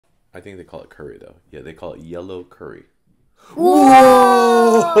I think they call it curry though. Yeah, they call it yellow curry.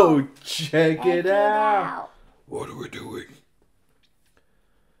 Whoa! Whoa! Check it out. What are we doing?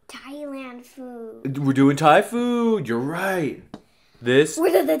 Thailand food. We're doing Thai food. You're right. This.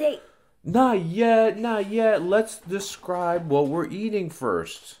 Word of the day. Not yet. Not yet. Let's describe what we're eating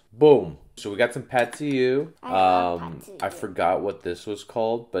first. Boom. So we got some pad see ew. I forgot what this was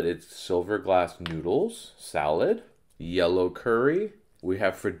called, but it's silver glass noodles, salad, yellow curry. We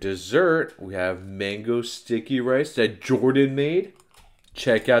have for dessert, we have mango sticky rice that Jordan made.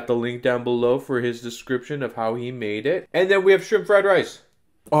 Check out the link down below for his description of how he made it. And then we have shrimp fried rice.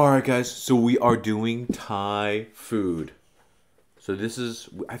 Alright guys, so we are doing Thai food. So this is,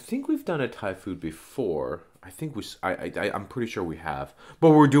 I think we've done a Thai food before. I'm pretty sure we have.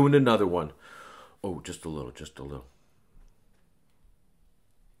 But we're doing another one. Oh, just a little, just a little.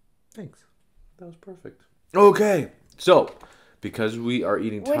 Thanks. That was perfect. Okay, so because we are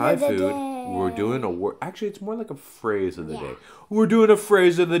eating Thai food, we're doing a word. Actually, it's more like a phrase of the day. We're doing a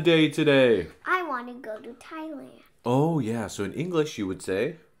phrase of the day today. I want to go to Thailand. Oh, yeah. So in English, you would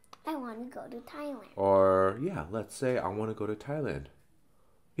say, I want to go to Thailand. Or, yeah, let's say, I want to go to Thailand.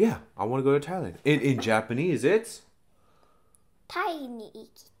 Yeah, I want to go to Thailand. In Japanese, it's? Thai ni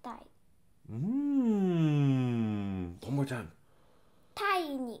ikitai. One more time.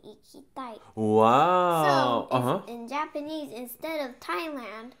 Thai ni ikitai. Wow. So, in Japanese, instead of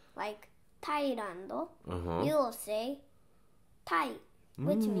Thailand, like Thailando, you'll say Thai,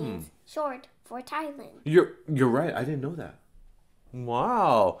 which means short for Thailand. You're right. I didn't know that.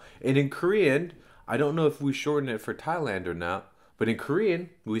 Wow. And in Korean, I don't know if we shorten it for Thailand or not, but in Korean,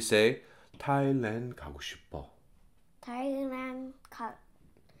 we say Thailand 가고 싶어. Thailand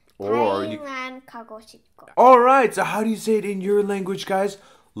가고 싶어. All right. So how do you say it in your language, guys?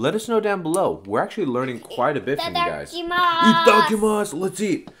 Let us know down below. We're actually learning quite a bit from you guys. Itadakimasu. Let's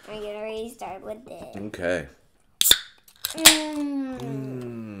eat. I'm gonna already start with this. Okay.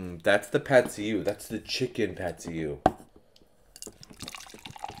 That's the pad see ew. That's the chicken pad see ew.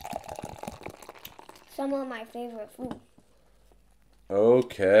 Some of my favorite food.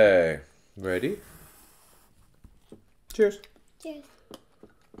 Okay. Ready? Cheers. Cheers.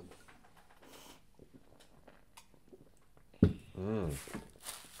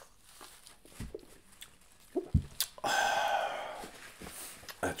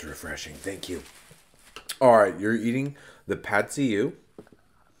 That's refreshing. Thank you. All right, you're eating the pad see ew.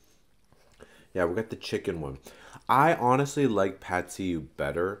 Yeah, we got the chicken one. I honestly like pad see ew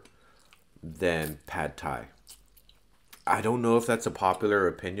better than pad thai. I don't know if that's a popular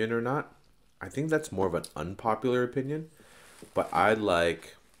opinion or not. I think that's more of an unpopular opinion. But I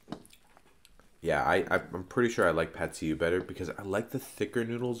like... Yeah, I'm pretty sure I like pad see ew better because I like the thicker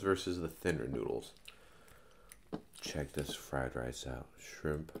noodles versus the thinner noodles. Check this fried rice out.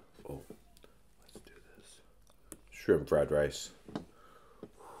 Shrimp. Oh, let's do this. Shrimp fried rice.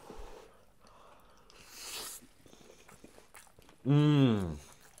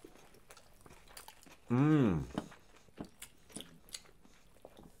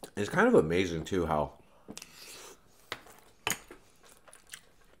 It's kind of amazing too how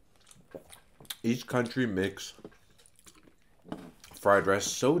each country makes fried rice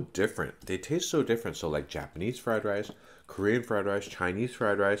so different. They taste so different. So like Japanese fried rice, Korean fried rice, Chinese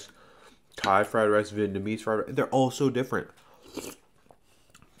fried rice, Thai fried rice, Vietnamese fried rice. They're all so different.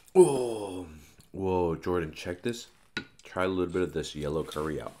 Oh, whoa, Jordan, check this. Try a little bit of this yellow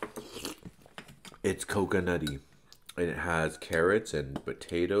curry out. It's coconutty. And it has carrots and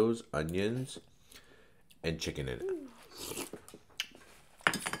potatoes, onions, and chicken in it.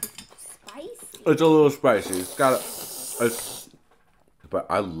 Spicy? It's a little spicy. It's got but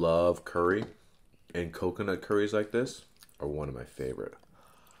I love curry. And coconut curries like this are one of my favorite.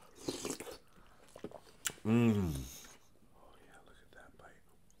 Oh yeah, look at that bite.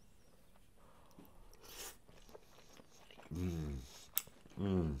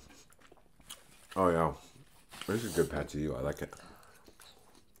 Oh yeah. This is a good pad see ew. I like it.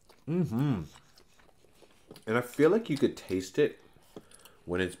 And I feel like you could taste it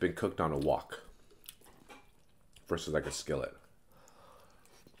when it's been cooked on a wok versus like a skillet.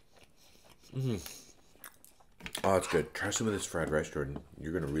 Oh, it's good. Try some of this fried rice, Jordan.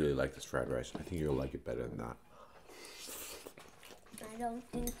 You're going to really like this fried rice. I think you'll like it better than that. I don't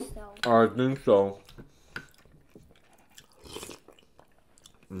think so. I think so.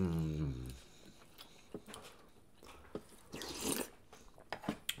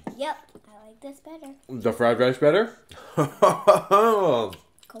 Yep, I like this better. The fried rice better? Coconut.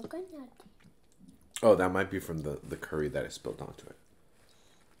 Oh, that might be from the curry that I spilled onto it.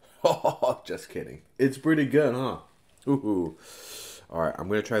 Oh, just kidding. It's pretty good, huh? Ooh. All right, I'm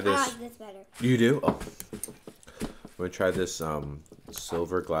gonna try this. I like this better. You do? Oh. I'm gonna try this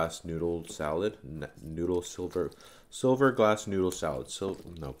silver glass noodle salad. Silver glass noodle salad.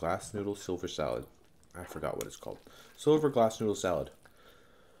 Glass noodle silver salad. I forgot what it's called. Silver glass noodle salad.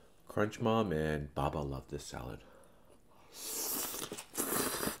 Crunch Mom and Baba love this salad.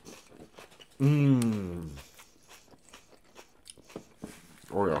 Mmm.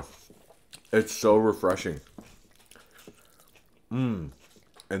 Oh yeah. It's so refreshing. Mmm.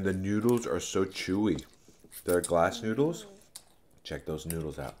 And the noodles are so chewy. They're glass noodles. Check those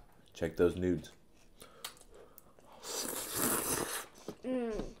noodles out. Check those nudes.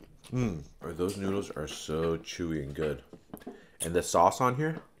 Or those noodles are so chewy and good. And the sauce on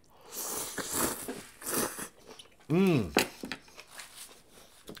here.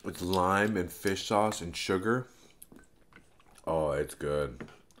 It's lime and fish sauce and sugar. Oh, it's good.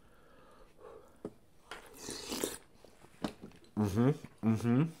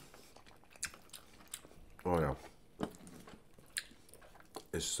 Oh yeah.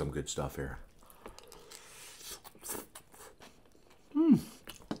 This is some good stuff here.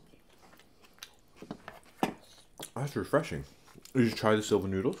 That's refreshing. Did you try the silver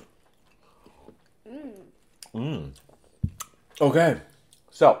noodles? Okay.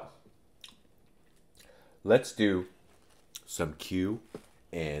 So, let's do some Q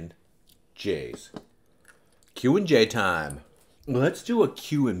and J's. Q and J time. Let's do a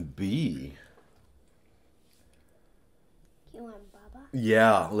Q and B. You want Baba?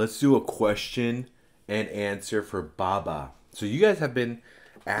 Yeah, let's do a question and answer for Baba. So you guys have been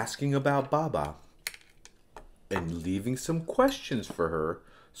asking about Baba and leaving some questions for her.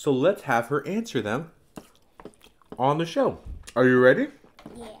 So let's have her answer them on the show. Are you ready?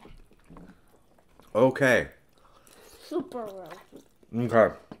 Yeah. Okay. Super roll.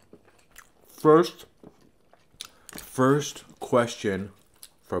 Okay. First question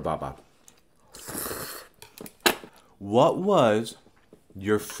for Baba. What was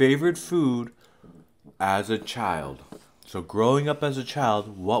your favorite food as a child? So growing up as a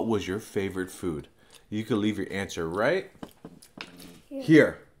child, what was your favorite food? You can leave your answer right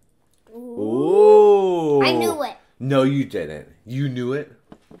here. Ooh. I knew it. No, you didn't. You knew it?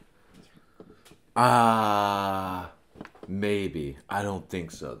 Maybe. I don't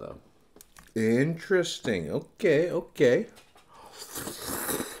think so, though. Interesting. Okay.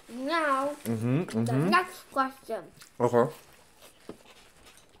 Now, the next question. Okay.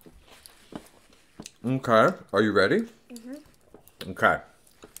 Okay. Are you ready? Okay.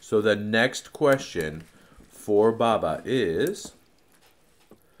 So the next question for Baba is...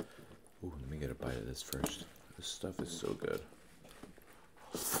 Ooh, let me get a bite of this first. This stuff is so good.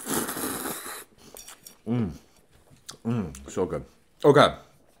 So good. Okay.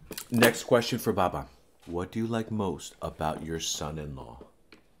 Next question for Baba. What do you like most about your son-in-law?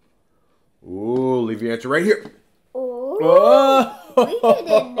 Ooh, leave your answer right here. Oh, we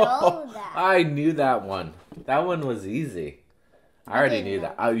didn't know that. I knew that one. That one was easy. I already knew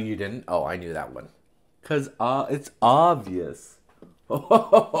that. Oh, you didn't? Oh, I knew that one. Because it's obvious. I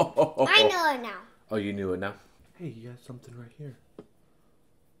know it now. Oh, you knew it now? Hey, you got something right here.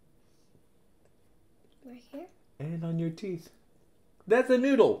 Right here? And on your teeth. That's a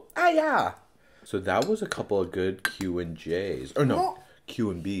noodle. Ah, yeah. So that was a couple of good Q and J's. Or no, More.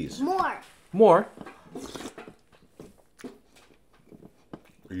 Q and B's. More.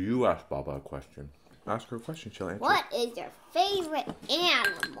 You ask Baba a question. Ask her a question. She'll answer. What is your favorite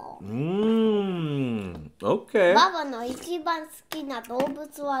animal? Okay. ババの一番好きな動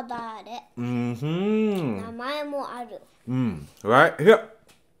物は誰？名前もある。Right here.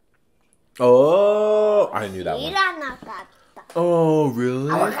 Oh, I knew that 知 one. らなかった。 Oh, really?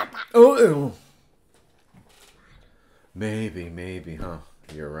 わかった。 Oh, maybe, huh?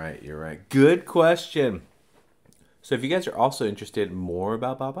 You're right. Good question. So if you guys are also interested more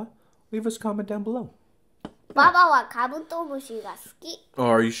about Baba, leave us a comment down below. ババはカブトムシが好き。 Oh,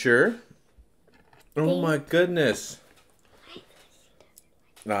 are you sure? Oh my goodness.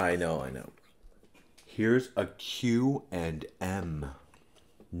 I know. Here's a Q and M.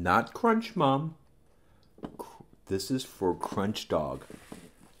 Not Crunch Mom. This is for Crunch Dog.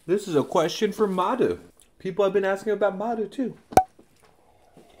 This is a question for Madu. People have been asking about Madu too.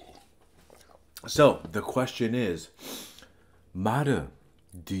 So, the question is, Madu,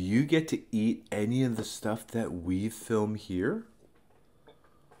 do you get to eat any of the stuff that we film here?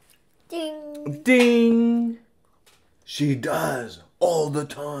 Ding. Ding! She does, all the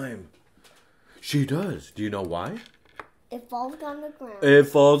time. She does. Do you know why? It falls on the ground. It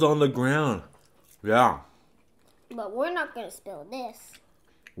falls on the ground. Yeah. But we're not going to spill this.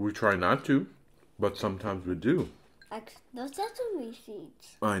 We try not to, but sometimes we do. Like the sesame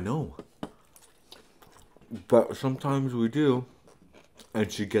seeds. I know. But sometimes we do.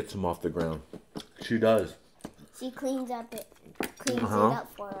 And she gets them off the ground. She does. She cleans it up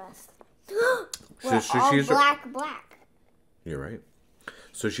for us. So she's black. You're right.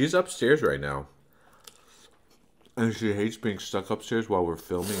 So she's upstairs right now. And she hates being stuck upstairs while we're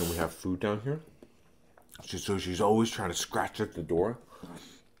filming and we have food down here. So she's always trying to scratch at the door.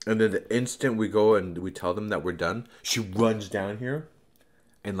 And then the instant we go and we tell them that we're done, she runs down here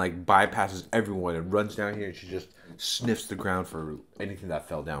and like bypasses everyone and runs down here and she just sniffs the ground for anything that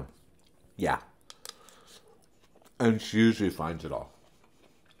fell down. Yeah. And she usually finds it all.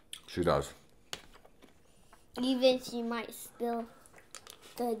 She does. Even she might spill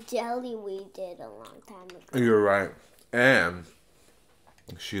the jelly we did a long time ago. You're right. And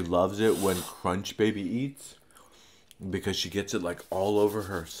she loves it when Crunch Baby eats because she gets it like all over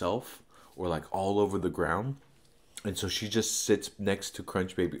herself or like all over the ground. And so she just sits next to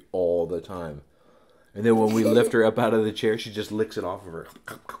Crunch Baby all the time. And then when we lift her up out of the chair, she just licks it off of her.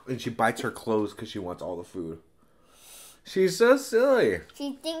 And she bites her clothes because she wants all the food. She's so silly.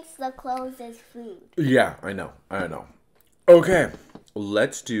 She thinks the clothes is food. Yeah, I know. Okay,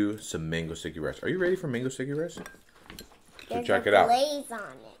 let's do some mango sticky rice. Are you ready for mango sticky rice? So check it out. There's a glaze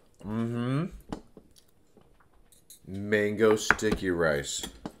on it. Mango sticky rice.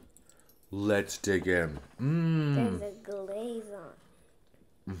 Let's dig in. There's a glaze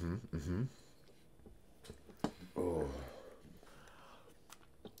on. Oh.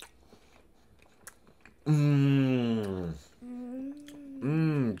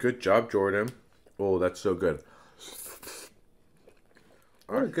 Good job, Jordan. Oh, that's so good.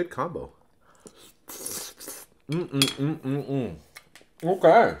 All right, good combo.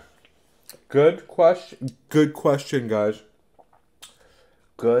 Okay. Good question. Good question, guys.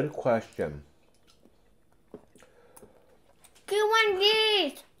 Good question.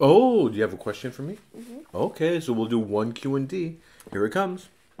 Q&D. Oh, do you have a question for me? Okay, so we'll do one Q&D. Here it comes.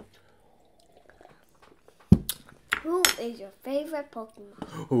 Who is your favorite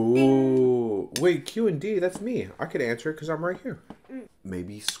Pokemon? Oh, wait, Q&D, that's me. I could answer it because I'm right here.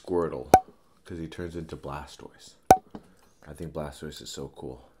 Maybe Squirtle, because he turns into Blastoise. I think Blastoise is so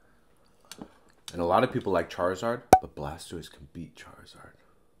cool. And a lot of people like Charizard, but Blastoise can beat Charizard.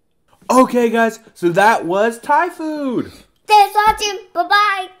 Okay, guys, so that was Thai food. Thanks for watching.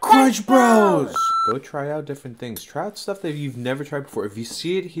 Bye-bye. CrunchBros. Go try out different things. Try out stuff that you've never tried before. If you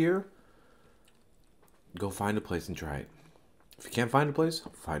see it here, go find a place and try it. If you can't find a place,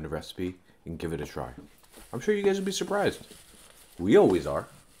 find a recipe and give it a try. I'm sure you guys will be surprised. We always are.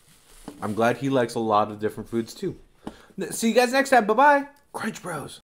 I'm glad he likes a lot of different foods too. See you guys next time. Bye-bye. CrunchBros.